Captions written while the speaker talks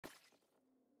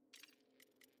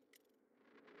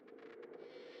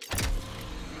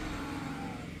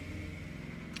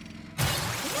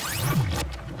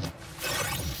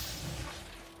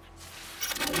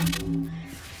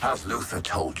Has Luther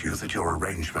told you that your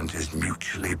arrangement is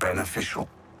mutually beneficial?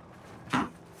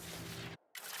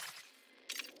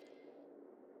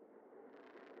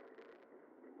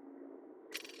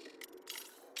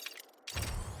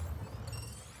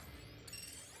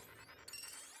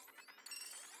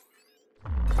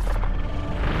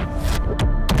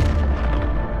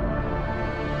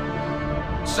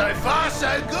 So far,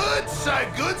 so good,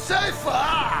 so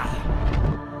far!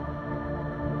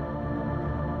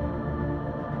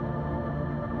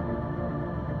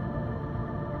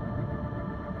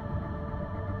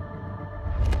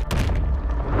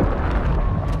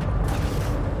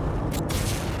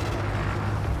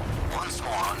 Once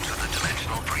more onto the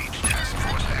Dimensional Breach Task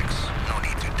Force X. No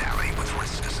need to dally with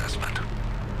risk assessment.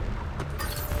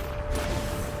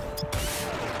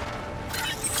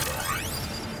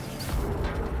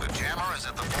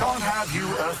 Can't have you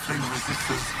Earthling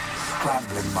resistors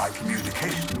scrambling my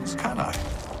communications, can I?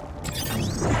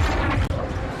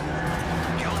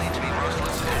 You'll need to be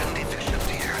ruthless and efficient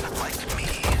here, like me.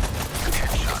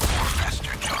 Headshot for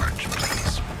faster charge,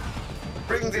 please.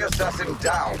 Bring the assassin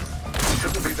down. It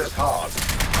shouldn't be this hard.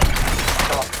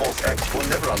 Task Force X will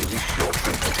never unleash your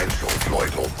true potential,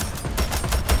 Floydle.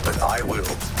 But I will.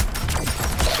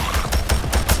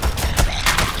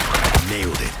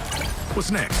 Nailed it.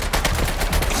 What's next?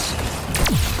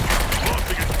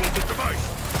 Launching explosive device.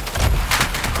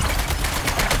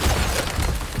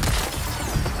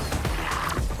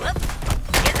 Whoop.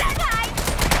 Get that guy!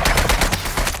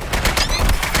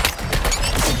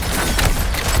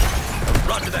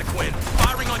 Roger that, Quinn.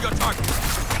 Firing on your target.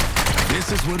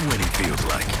 This is what winning feels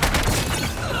like.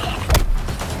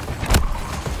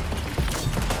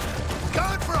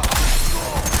 Going for a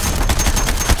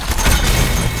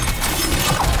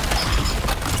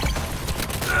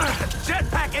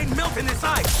Jetpack ain't melting this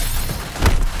ice!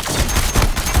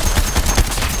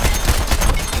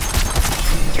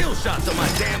 Kill shots on my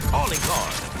damn calling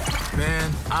card!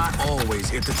 Man, I always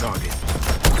hit the target.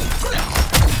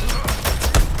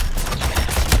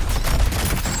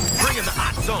 Bring in the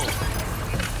hot zone!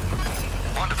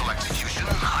 Wonderful execution.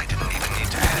 I didn't even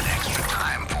need to add extra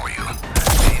time for you.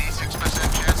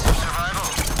 86% chance of survival.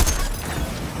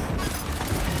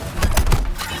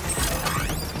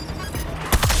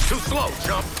 Too slow,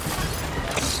 chump!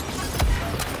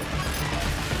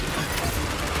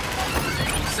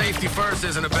 Safety first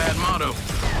isn't a bad motto.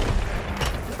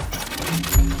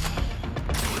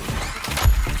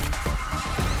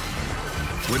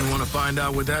 Wouldn't want to find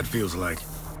out what that feels like.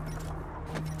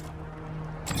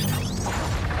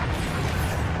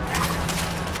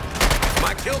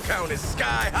 My kill count is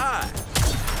sky high.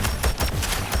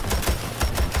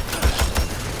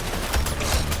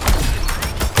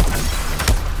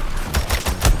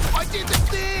 I did the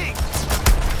thing!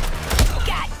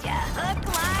 Gotcha! Hook,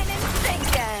 line, and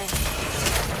sinker!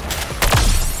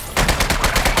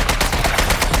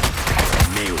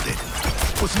 Nailed it.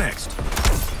 What's next?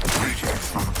 Rejects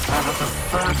from a planet of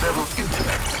third-level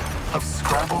intellect of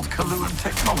scrambled Kaluan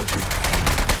technology.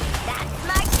 That's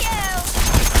my cue!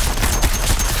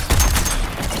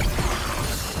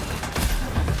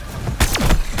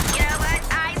 You know what?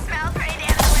 I smell pretty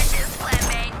damn delicious,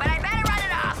 Flammate, but I better run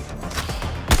it off!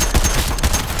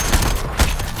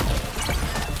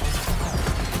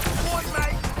 Boy,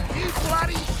 mate, you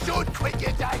bloody should quit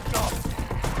your day job!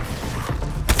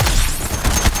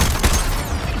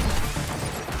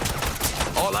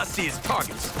 All I see is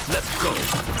targets. Let's go.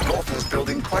 Norton's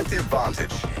building quite the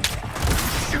advantage.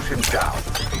 Shoot him down.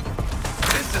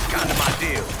 This is kind of my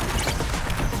deal.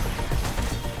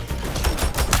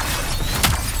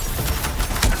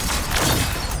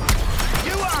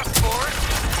 You asked for it!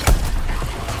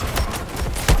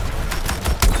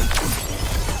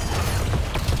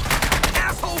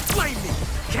 Asshole flame me!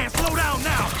 Can't slow down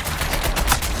now!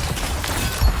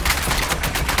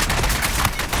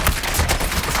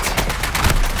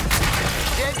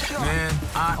 Man,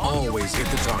 I always hit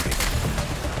the target.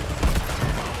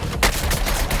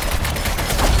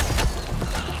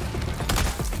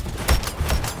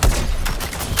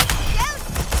 Shoot!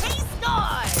 He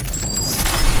scored!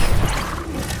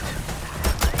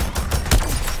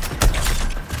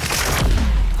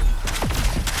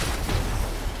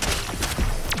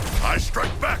 I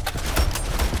strike back!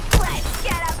 Let's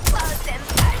get up close and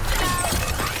personal!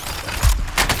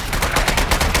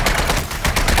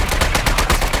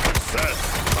 Success!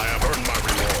 I have earned my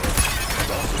reward. I'm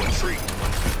also intrigued.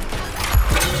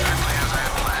 Exactly as I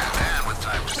had planned, and with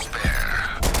time to spare.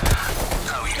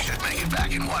 So you should make it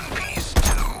back in one piece,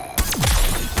 too.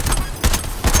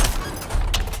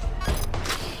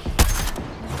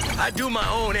 I do my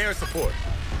own air support.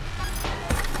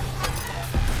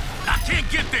 Knock can't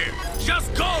get there.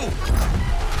 Just go!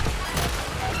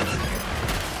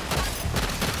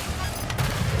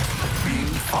 Beam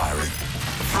firing.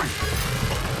 3,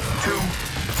 2,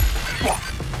 1.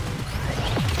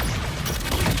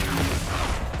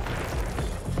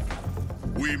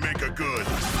 We make a good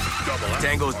double act.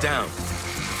 Tango's down.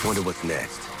 Wonder what's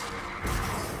next.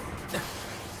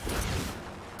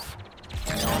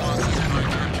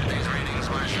 These ratings,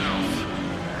 myself.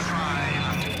 Try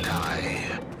and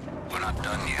die. We're not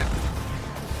done yet.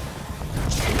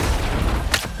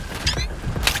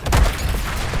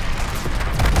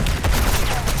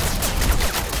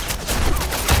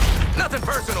 Nothing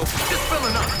personal, just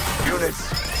filling up. Units,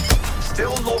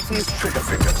 still Lawton's trigger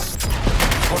fingers.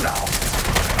 For now,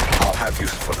 I'll have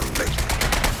use for them later.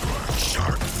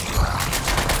 Sharp.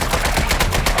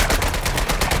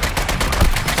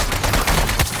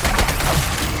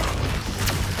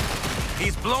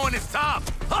 He's blowing his top.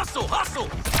 Hustle, hustle!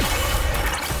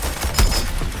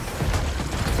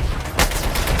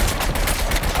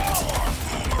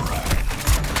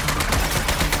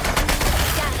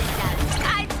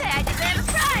 I'd say I deserve a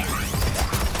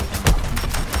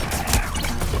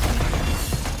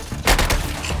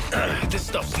prize. This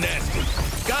stuff's nasty.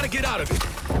 Gotta get out of it.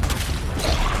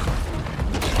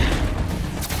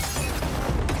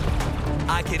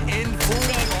 I can end food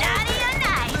Been naughty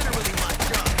tonight. Literally my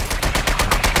job.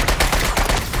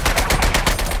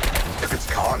 If it's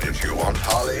carnage you want,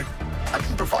 Harley, I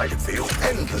can provide it for you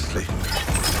endlessly.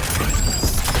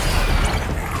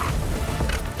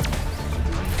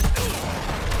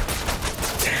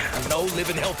 No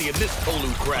living healthy in this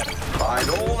Tolu crap. Find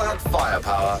all that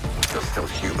firepower, you're still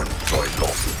human, Lloyd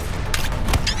Lawson.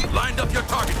 Lined up your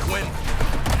target, Quinn.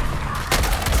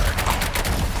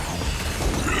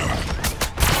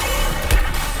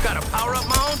 Gotta power up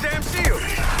my own damn shield.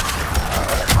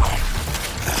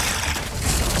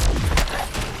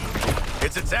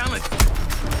 It's a talent.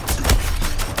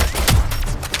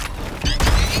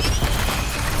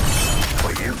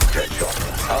 For you,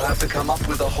 Deadshot, I'll have to come up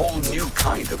with a whole new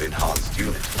kind of enhanced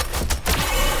unit.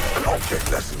 An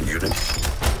object lesson unit.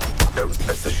 Don't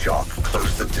let the shark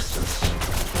close the distance.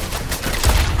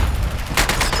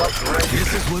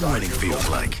 This is what winning feels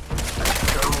like.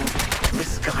 So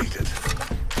misguided.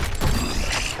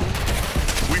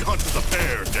 We hunt as a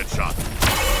pair, Deadshot.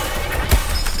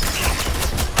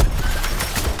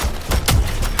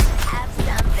 Have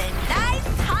something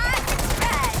nice, hot, and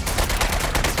fresh.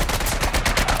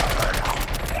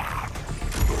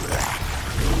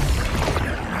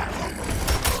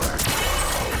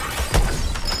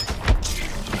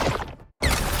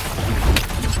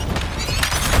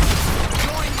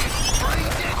 Join this free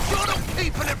Deadshot of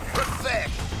keeping it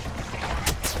perfect.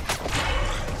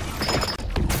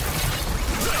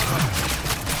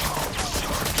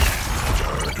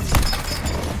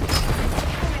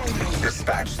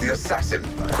 Dispatch the assassin,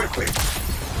 quickly.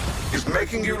 He's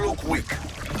making you look weak.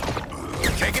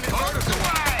 Taking it harder.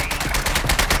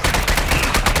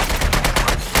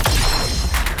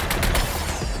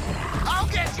 I'll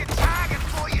get your target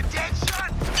for you,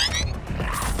 Deadshot.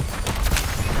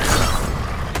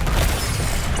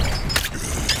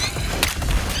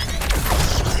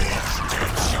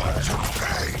 Deadshot to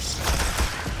face.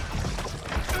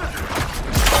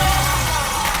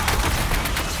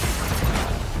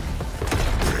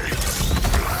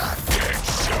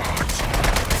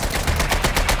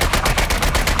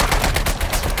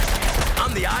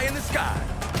 I'm the eye in the sky.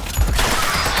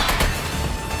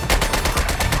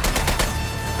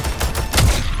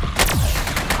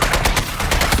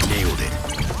 Nailed it.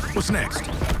 What's next?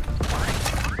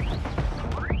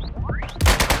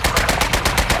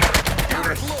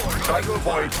 Unit, try to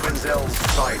avoid Quinzel's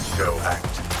sideshow act.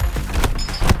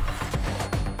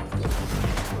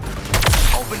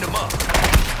 Opened him up.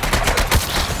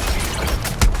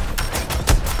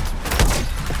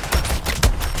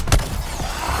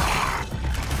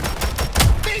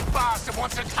 Big bastard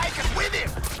wants to take us with him.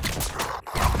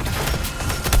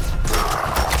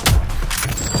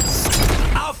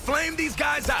 I'll flame these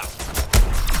guys out.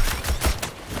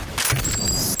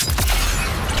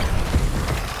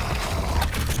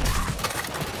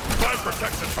 Fire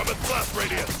protection from its blast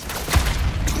radius.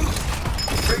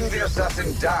 Bring the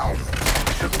assassin down.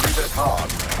 It shouldn't be this hard.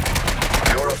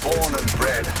 You're a born and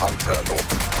bred hunter,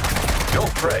 Lawton. Your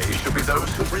prey should be those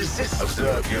who resist.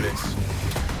 Observe, units.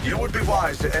 You would be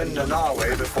wise to end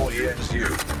Anawe before he ends you.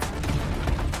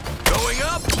 Going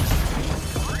up.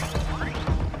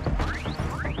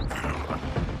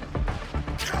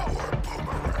 Coward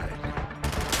boomerang.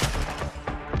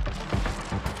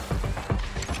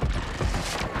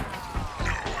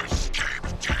 No escape,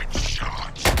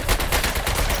 Deadshot.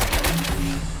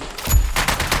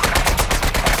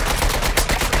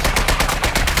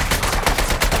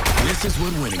 This is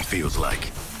what winning feels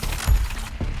like.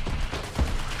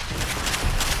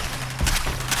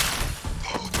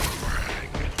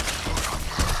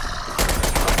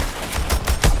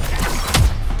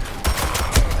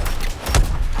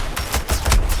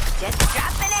 Just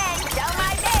dropping in. Don't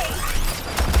mind me.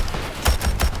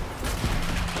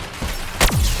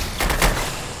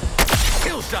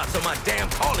 Kill shots on my damn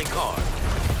calling card.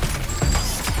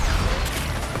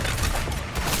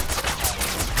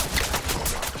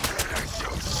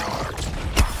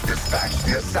 Dispatch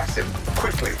the assassin,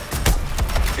 quickly.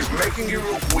 He's making you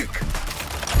look weak.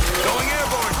 Going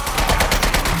airborne.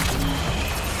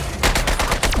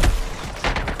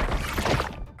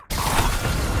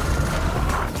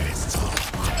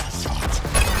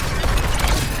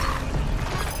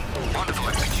 Wonderful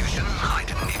execution. I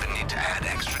didn't even need to add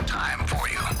extra time for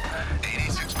you.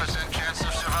 86% chance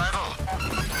of survival.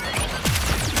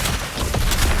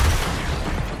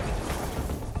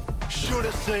 Should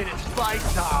have seen its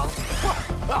face, Al.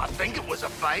 I think it was a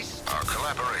face. Our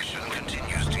collaboration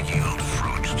continues to yield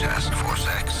fruit, Task Force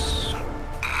X.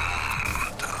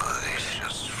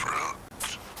 Delicious fruit.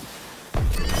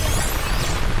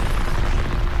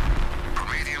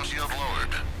 Promethium shield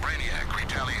lowered. Brainiac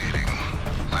retaliating.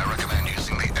 I recommend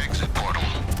using the exit portal.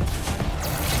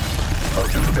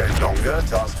 Don't you stay longer,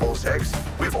 Task Force X.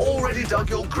 We've already dug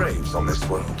your graves on this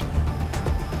world.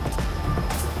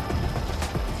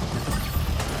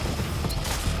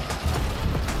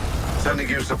 Sending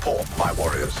you support, my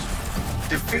warriors.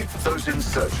 Defeat those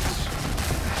insurgents.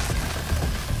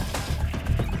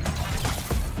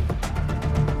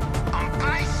 I'm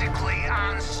basically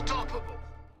unstoppable.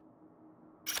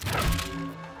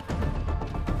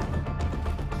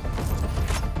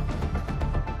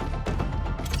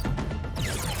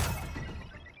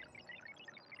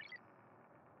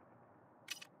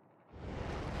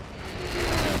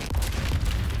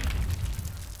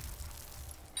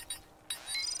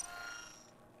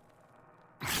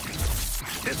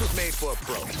 This was made for a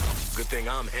pro. Good thing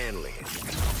I'm handling it.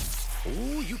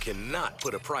 Ooh, you cannot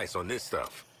put a price on this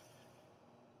stuff.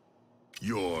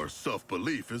 Your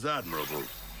self-belief is admirable.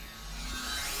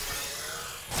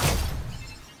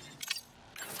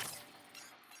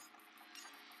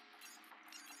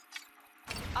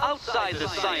 Outside the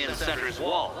Science Center's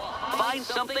wall, find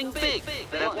something big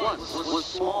that once was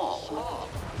small.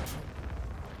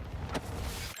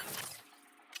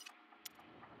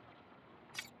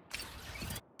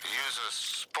 Use a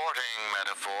sporting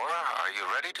metaphor. Are you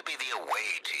ready to be the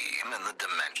away team in the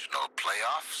dimensional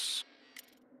playoffs?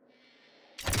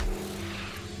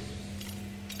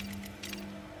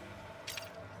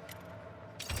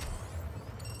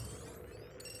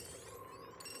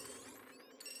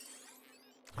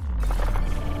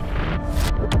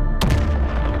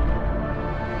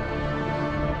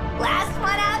 Last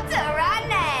one out to a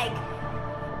rotten egg.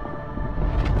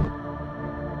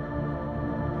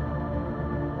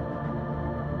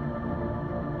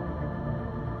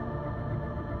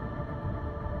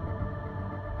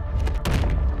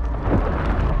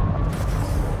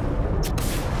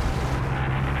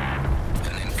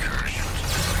 An incursion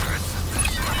to this earth,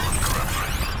 this level of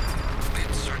corruption.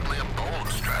 It's certainly a bold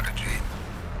strategy.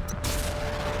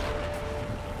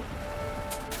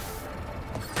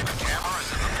 The camera is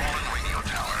in the fallen radio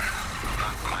tower.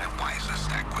 Not my wisest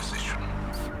acquisition.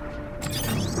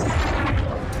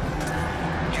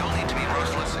 You'll need to be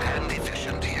ruthless and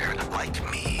efficient here, like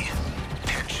me.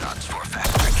 Headshots for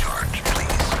faster charge,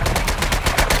 please.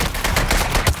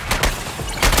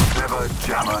 Clever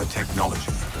jammer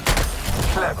technology.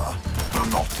 Clever, but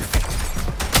not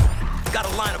defeated. Got a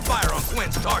line of fire on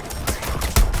Quinn's target.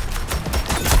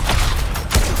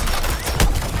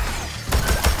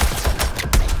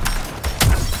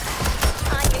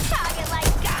 On your target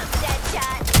like guns,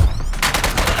 Deadshot.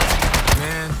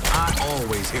 Man, I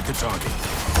always hit the target.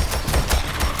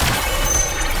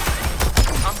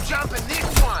 I'm jumping this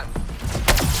one.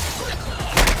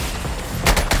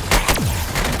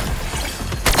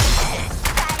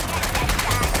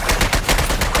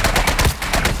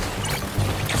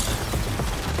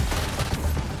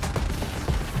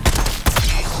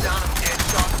 Son of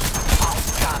Deadshot. I'll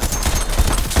cut it.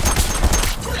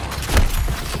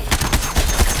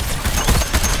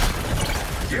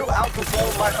 You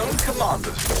outperform my own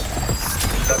commanders.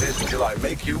 That is until I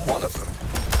make you one of them.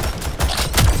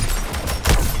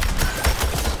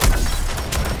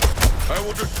 I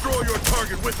will destroy your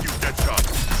target with you, Deadshot.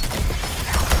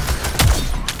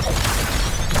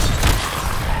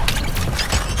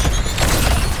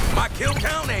 My kill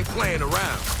count ain't playing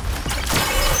around.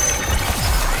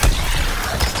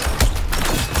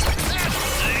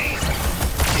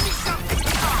 Give me something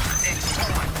tough next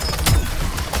time.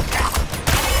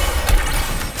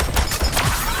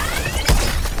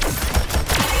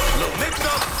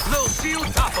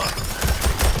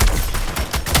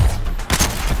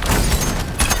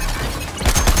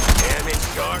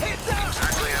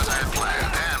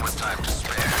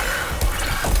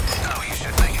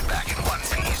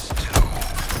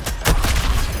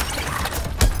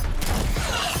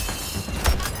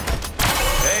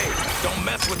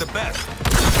 shots with the best.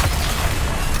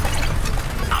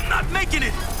 I'm not making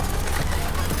it!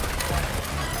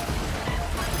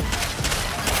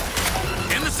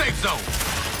 In the safe zone.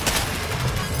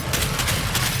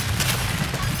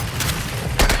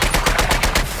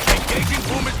 Engaging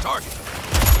Boomer's target.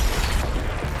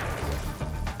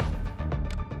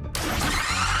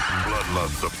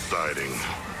 Bloodlust subsiding.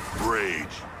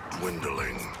 Rage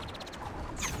dwindling.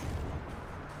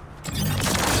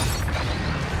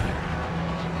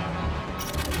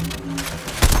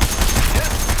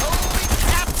 Holy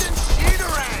Captain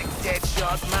Shooterang,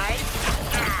 Deadshot, mate.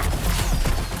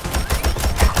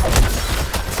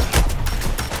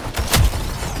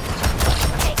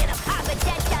 Taking a pop at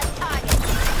Deadshot's target.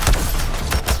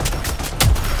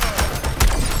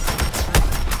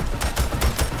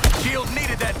 Shield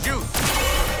needed that juice.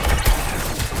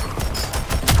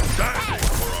 Standing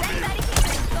for a meal. Everybody keep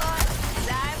it score, 'cause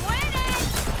I'm winning.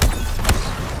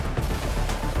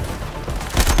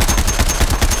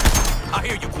 I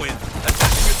hear you, Quinn.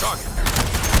 Attacking your target.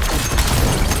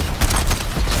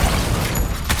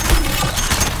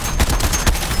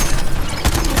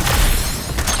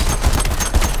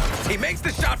 He makes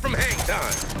the shot from hang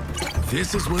time.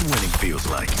 This is what winning feels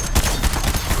like.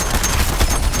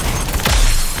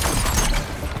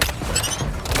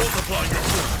 Multiply your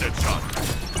force, Deadshot.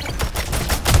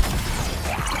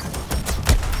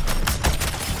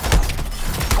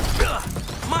 Ugh,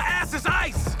 my ass is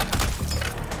ice!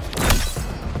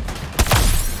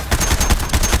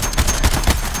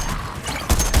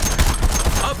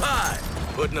 Up high,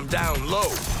 putting them down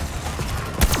low.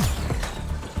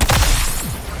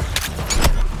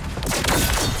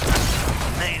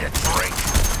 Need a drink.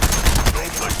 No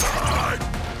place to hide.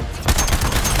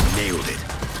 Nailed it.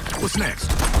 What's next?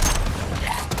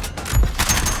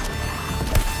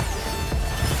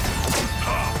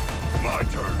 My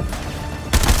turn.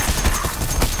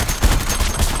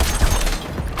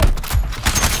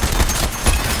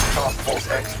 Task Force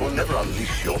X will never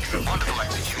unleash your true Wonderful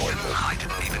execution. I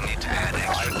didn't even need to add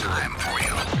extra time for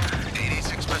you.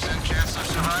 86% chance of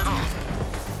survival.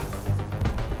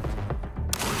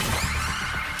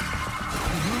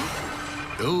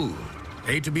 Ooh,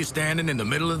 hate to be standing in the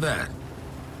middle of that.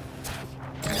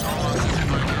 Almost as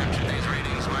if I captured these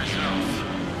readings myself.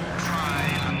 Try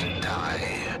not to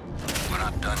die. We're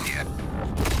not done yet.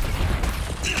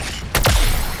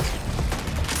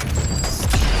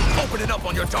 Open it up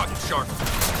on your target, Shark.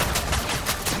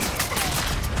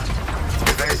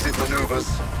 evasive maneuvers.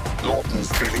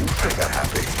 Lawton's feeling trigger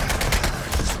happy.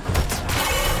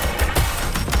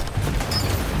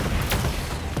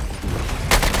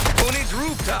 Who needs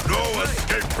rooftop? No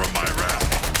escape from my wrath.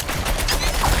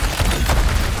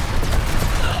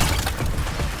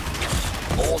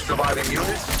 All surviving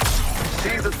units,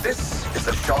 see that this is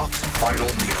the Shark's final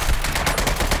meal.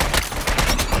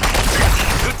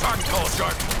 Good target call,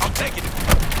 Shark. I'm taking it.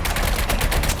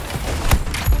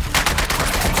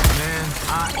 Man,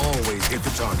 I always hit the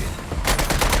target.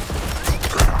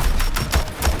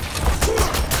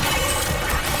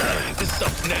 This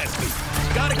stuff's nasty.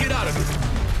 Gotta get out of it.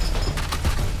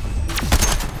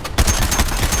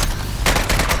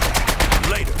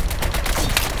 Later.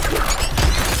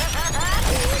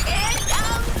 Here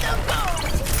comes the boom!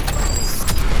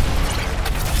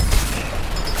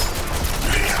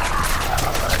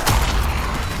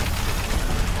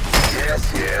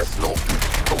 Yes, Lawton.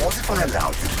 But what if I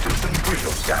allowed you to do some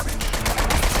real damage?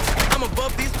 I'm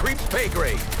above these creeps' pay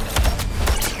grade.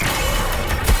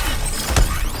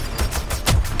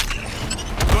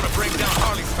 Gonna break down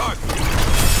Harley's target.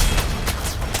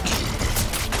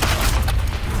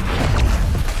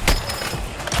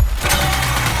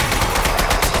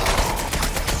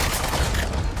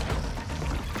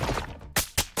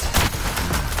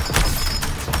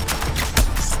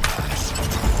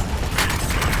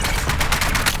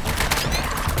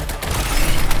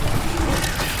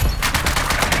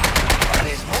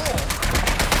 There's more.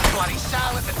 Bloody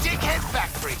sale at the Dickhead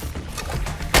Factory.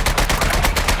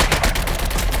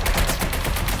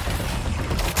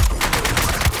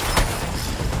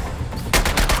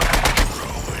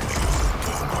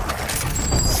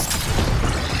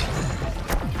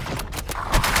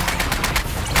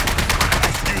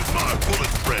 Excuse my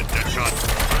bullet spread, Deadshot.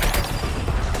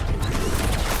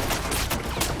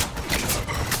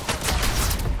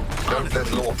 Don't let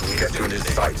Lawton get you in his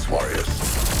sights, warriors.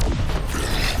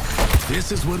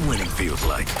 This is what winning feels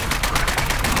like.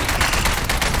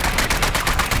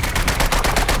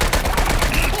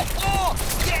 Oh,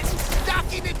 getting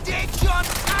stuck in a Deadshot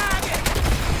target.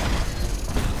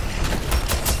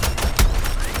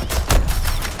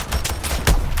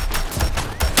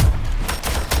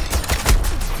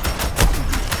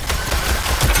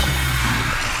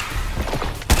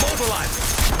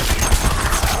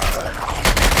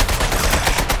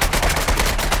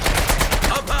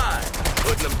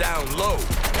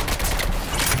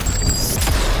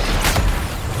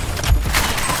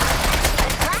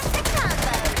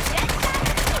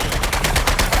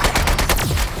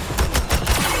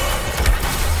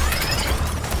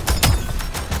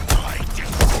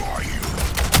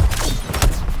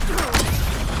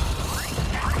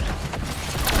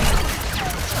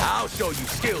 I'll show you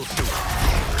skills, shooter.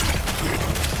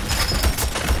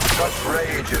 Such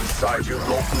rage inside you,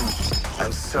 Lawton,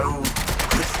 and so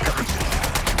misguided.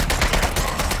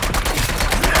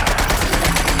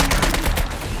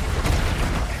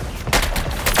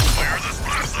 Clear the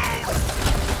splash zone!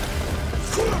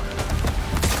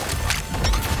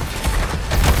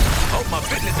 Hope my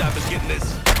fitness app is getting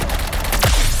this.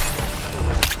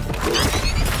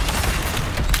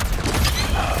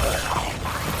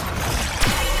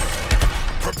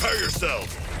 Prepare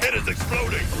yourselves! It is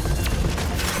exploding!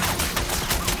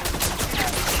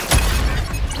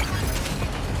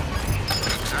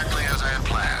 Exactly as I had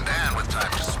planned, and with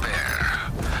time to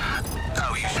spare.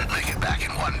 Oh, you should make it back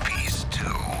in one piece, too.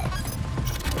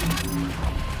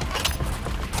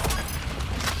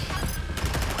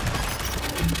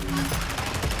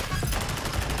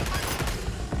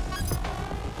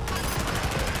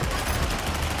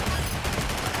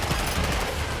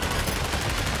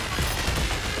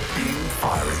 Beam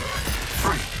firing.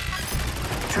 3,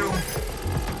 2,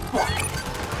 1.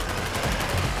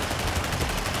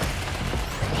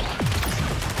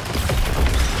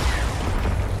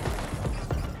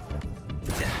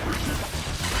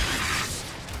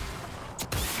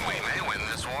 We may win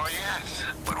this war yet,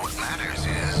 but what matters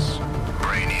is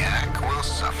Brainiac will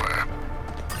suffer.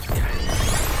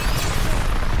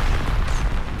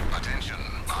 Attention,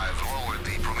 I've lowered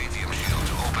the Prometheum shield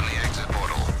to open the exit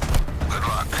portal. Good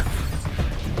luck.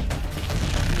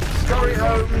 Scurry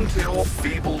home to your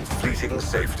feeble, fleeting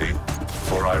safety,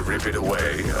 before I rip it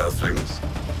away, Earthlings.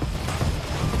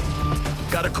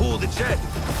 Gotta cool the jet.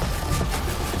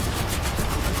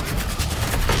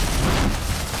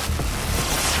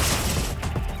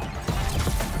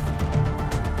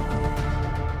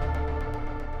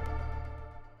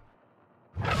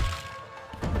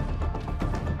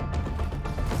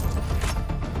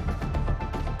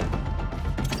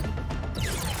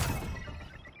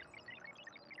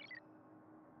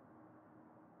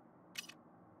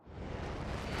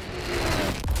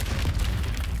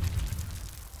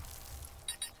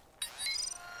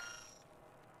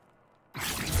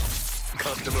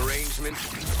 Custom arrangement,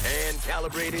 hand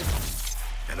calibrated,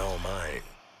 and all mine.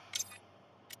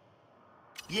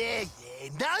 Yeah,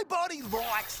 nobody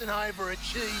likes an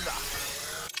overachiever.